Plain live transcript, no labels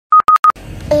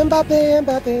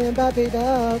Mbappe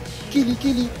now. Killy.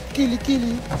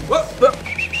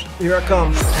 Here it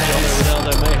comes. Cristiano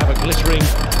Ronaldo may have a glittering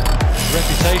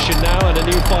reputation now and a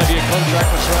new 5-year contract,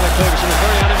 which Sir Alex Ferguson was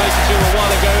very animated to a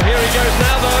while ago. Here he goes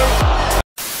now, though.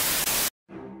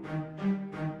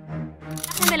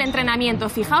 Del entrenamiento,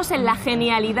 fijaos en la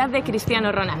genialidad de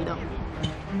Cristiano Ronaldo.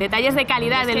 Detalles de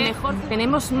calidad del mejor.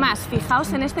 Tenemos más,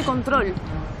 fijaos en este control.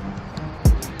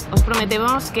 Os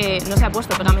prometemos que no se ha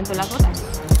puesto pegamento en las botas.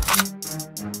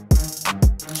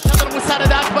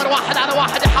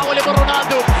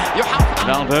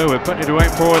 Ronaldo with plenty to aim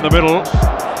for in the middle.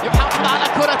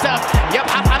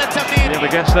 Never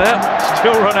gets there.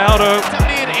 Still Ronaldo.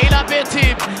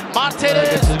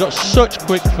 He's got such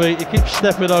quick feet. He keeps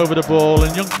stepping over the ball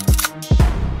and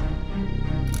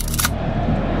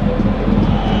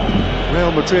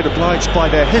Real Madrid obliged by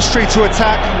their history to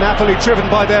attack, Napoli driven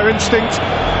by their instinct,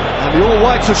 and the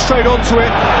All-Whites are straight onto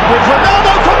it with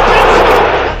Ronaldo from Benzema!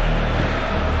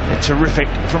 Terrific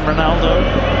from Ronaldo.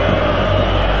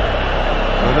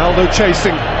 Ronaldo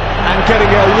chasing and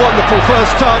getting a wonderful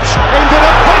first touch, aimed it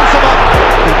at Benzema!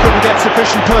 He couldn't get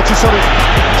sufficient purchase on it.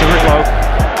 Terrific.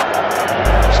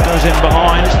 Just goes in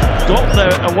behind, got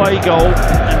their away goal,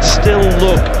 and still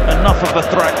look enough of a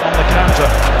threat on the counter.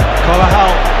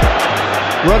 Carvajal.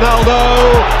 Ronaldo,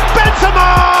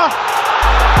 Benzema!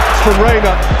 It's from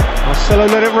Reina. Marcelo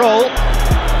let it roll.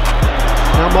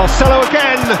 Now Marcelo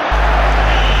again.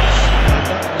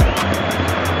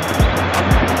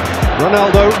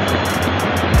 Ronaldo.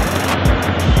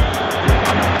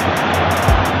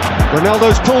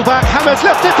 Ronaldo's pullback, Hammers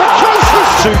left it for Kroos!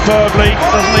 Superbly,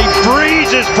 doesn't he?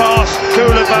 Breezes past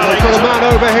Koulibaly. They've got a man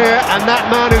over here, and that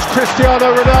man is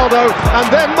Cristiano Ronaldo, and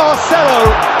then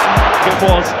Marcelo. It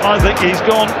was, I think he's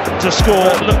gone to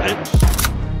score.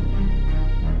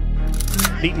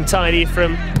 Neat and tidy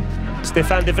from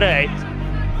Stefan de Vrij.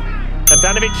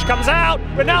 Handanovic comes out,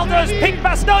 Ronaldo's picked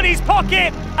Bastoni's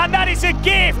pocket, and that is a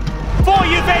gift for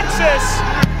Juventus.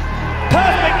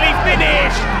 Perfectly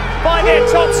finished by their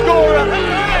top scorer.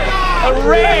 A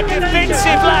rare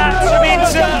defensive lapse from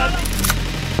Inter.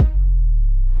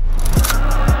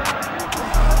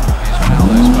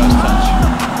 Ronaldo's first touch.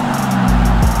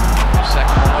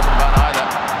 Second one wasn't bad either.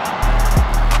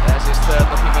 There's his third,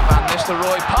 looking for Van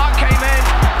Nistelrooy. Park came in,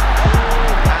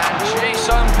 and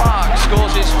Jason Park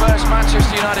scores his first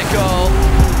Manchester United goal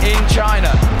in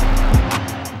China.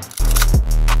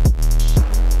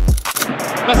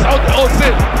 مسعود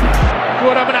أوزيل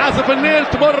كرة من عازف الليل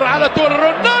تمر على طول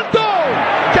رونالدو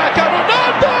كاكا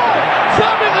رونالدو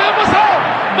سامي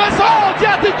مسعود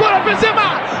يعطي الكرة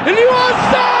بنزيما اللي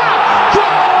يوسع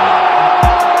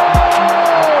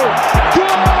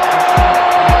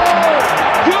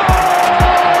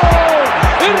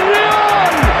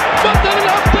الريال بطل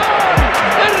الأبطال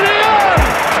الريال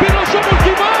بنجوم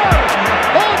الكبار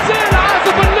أوزيل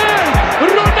عازف الليل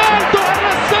رونالدو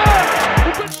الرسام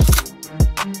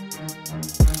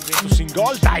In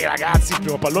gol, dai ragazzi, il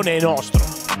primo pallone è nostro.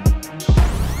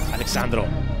 Alessandro,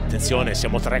 attenzione,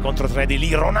 siamo 3 contro 3 di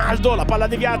lì. Ronaldo, la palla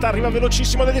deviata, arriva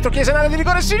velocissimo da dietro, Chiesa in area di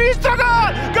rigore sinistro,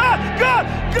 gol!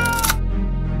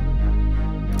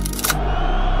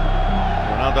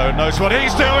 Ronaldo knows what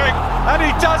he's doing, and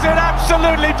he does it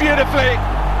absolutely beautifully.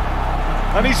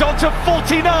 And he's on to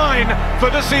 49 for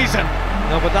the season.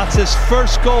 No, but that's his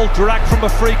first goal direct from a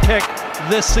free kick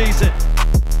this season.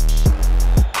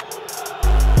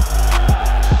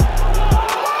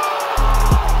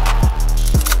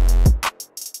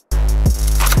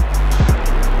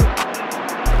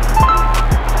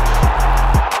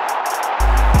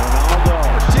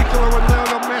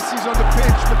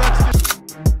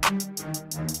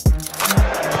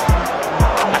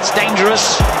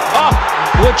 Dangerous. Oh,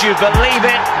 would you believe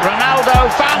it? Ronaldo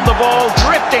found the ball,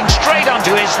 drifting straight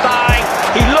onto his thigh.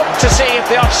 He looked to see if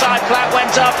the offside flag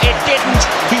went up. It didn't.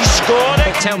 He scored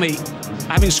it. Tell me,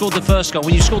 having scored the first goal,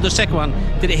 when you scored the second one,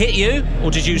 did it hit you or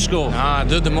did you score? I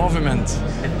did the movement.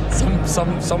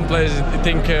 Some players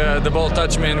think the ball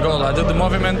touched me in goal. I did the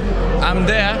movement. I'm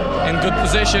there in good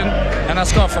position, and I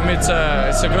score. For me, it's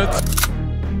a good.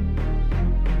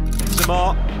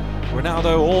 Benzema,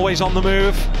 Ronaldo always on the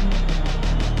move.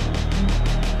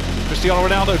 Cristiano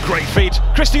Ronaldo, great feet.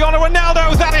 Cristiano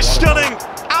Ronaldo, that is stunning.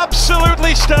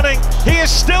 Absolutely stunning. He is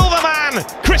still the man.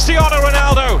 Cristiano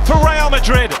Ronaldo for Real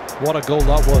Madrid. What a goal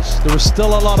that was. There was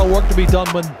still a lot of work to be done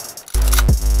when...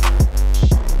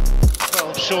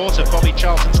 12 short of Bobby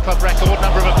Charlton's club record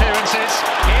number of appearances.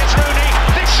 Here's Rooney.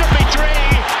 This should be 3.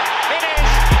 It is.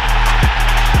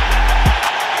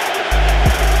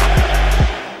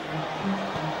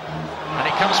 And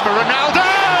it comes for Ronaldo.